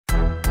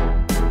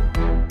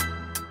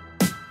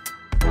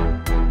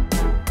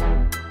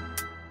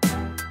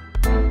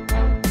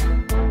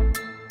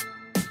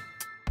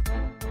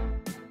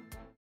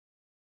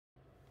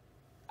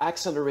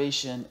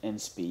Acceleration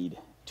and speed,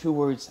 two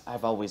words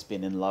I've always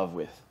been in love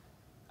with.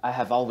 I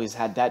have always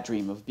had that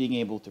dream of being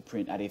able to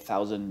print at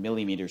 1,000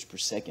 millimeters per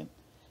second,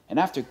 and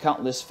after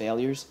countless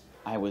failures,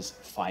 I was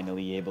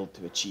finally able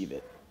to achieve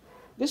it.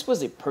 This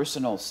was a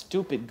personal,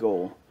 stupid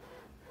goal.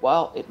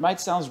 While it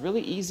might sound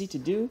really easy to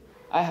do,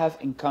 I have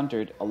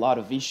encountered a lot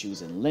of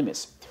issues and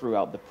limits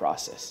throughout the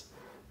process.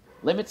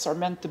 Limits are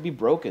meant to be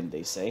broken,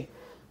 they say.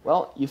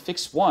 Well, you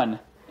fix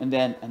one, and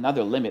then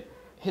another limit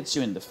hits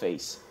you in the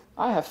face.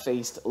 I have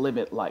faced a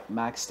limit like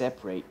max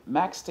step rate,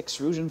 max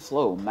extrusion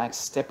flow, max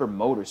stepper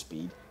motor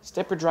speed,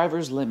 stepper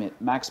driver's limit,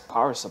 max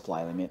power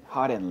supply limit,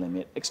 hot end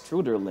limit,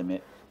 extruder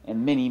limit,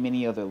 and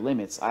many other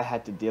limits I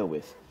had to deal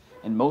with,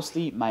 and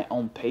mostly my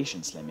own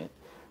patience limit.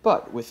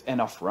 But with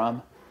enough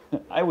rum,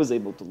 I was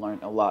able to learn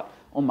a lot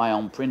on my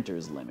own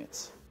printer's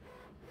limits.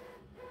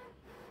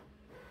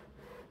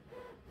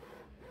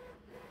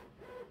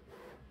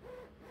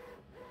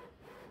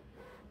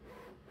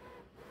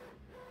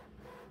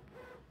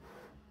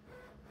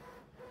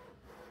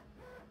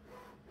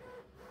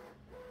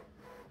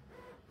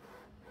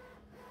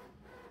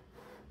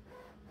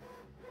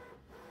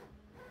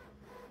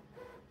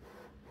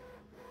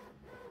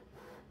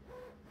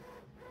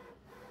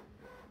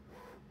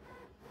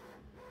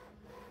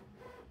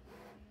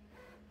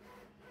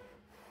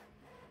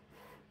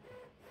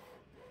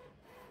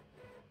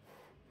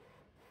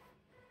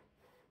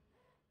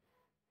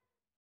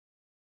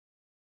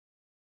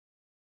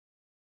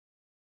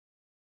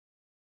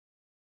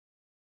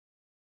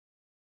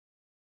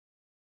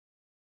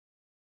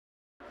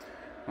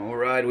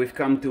 Alright, we've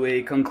come to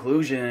a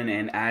conclusion,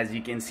 and as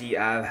you can see,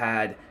 I've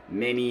had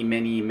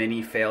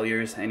many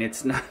failures, and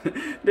it's not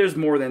there's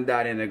more than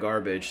that in the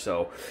garbage.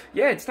 So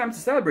yeah, it's time to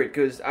celebrate,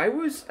 because I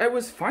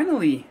was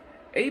finally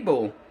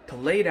able to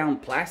lay down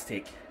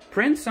plastic,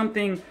 print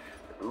something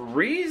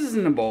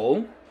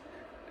reasonable.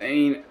 I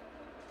mean,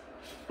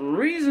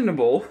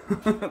 reasonable,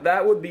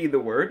 that would be the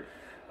word,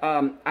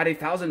 at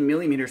 1,000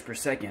 millimeters per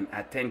second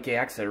at 10K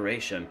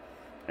acceleration.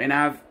 And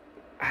I've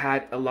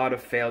had a lot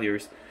of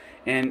failures.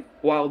 And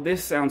while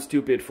this sounds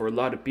stupid for a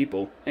lot of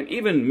people, and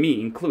even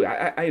me included,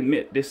 I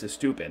admit this is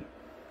stupid,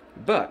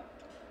 but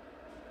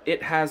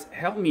it has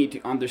helped me to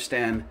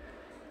understand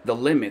the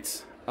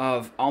limits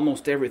of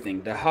almost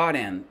everything. The hot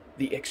end,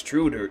 the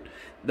extruder,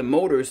 the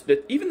motors,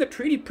 even the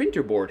 3D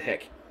printer board,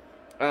 heck.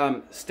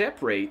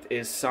 Step rate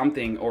is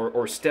something,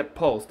 or step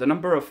pulse, the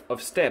number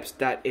of steps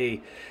that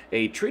a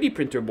 3D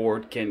printer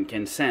board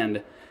can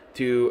send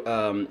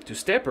to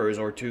steppers,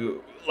 or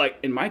to, like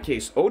in my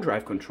case,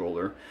 Odrive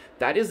controller.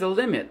 That is the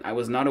limit I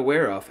was not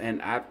aware of,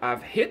 and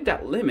I've hit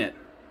that limit,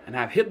 and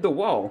I've hit the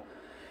wall,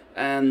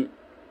 and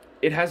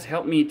it has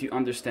helped me to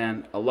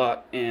understand a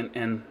lot,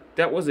 and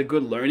that was a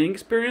good learning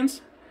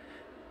experience.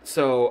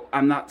 So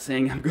I'm not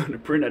saying I'm going to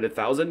print at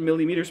 1,000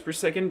 millimeters per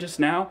second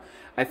just now.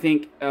 I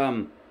think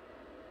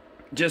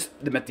just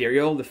the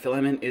material, the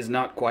filament, is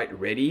not quite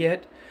ready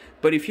yet.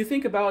 But if you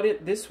think about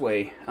it this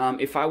way,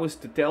 if I was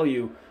to tell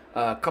you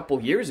a couple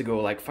years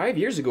ago, like 5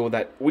 years ago,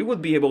 that we would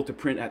be able to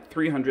print at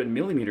 300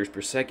 millimeters per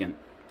second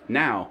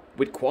now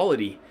with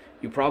quality,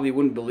 you probably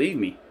wouldn't believe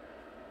me.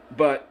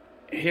 But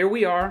here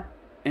we are,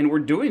 and we're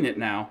doing it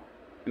now.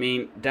 I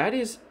mean, that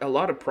is a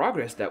lot of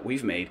progress that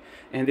we've made,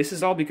 and this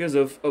is all because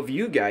of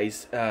you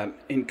guys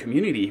in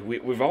community.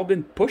 We've all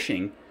been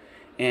pushing,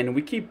 and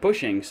we keep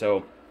pushing.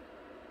 So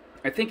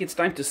I think it's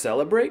time to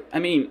celebrate. I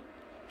mean,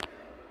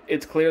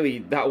 it's clearly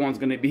that one's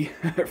gonna be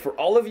for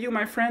all of you,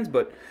 my friends,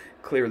 but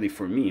clearly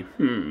for me,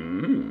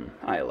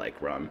 I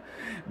like rum.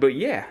 But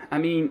yeah, I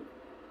mean,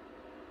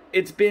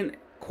 it's been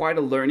quite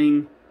a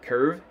learning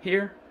curve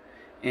here,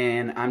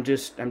 and I'm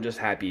just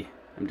happy.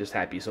 I'm just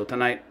happy. So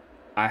tonight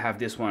I have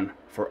this one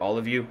for all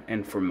of you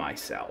and for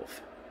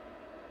myself.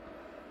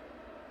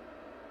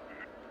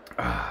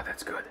 Ah,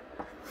 that's good.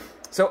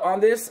 So on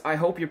this, I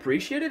hope you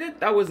appreciated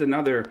it. That was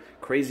another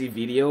crazy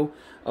video.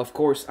 Of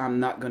course, I'm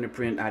not going to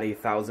print at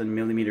 1,000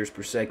 millimeters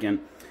per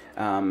second.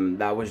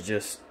 That was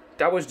just,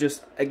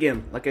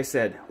 again, like I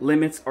said,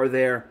 limits are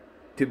there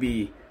to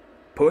be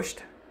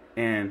pushed,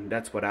 and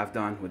that's what I've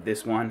done with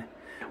this one.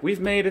 We've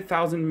made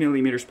 1,000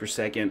 millimeters per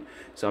second,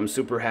 so I'm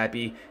super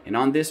happy. And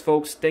on this,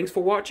 folks, thanks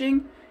for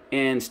watching,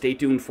 and stay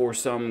tuned for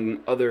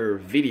some other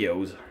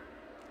videos.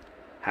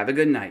 Have a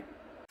good night.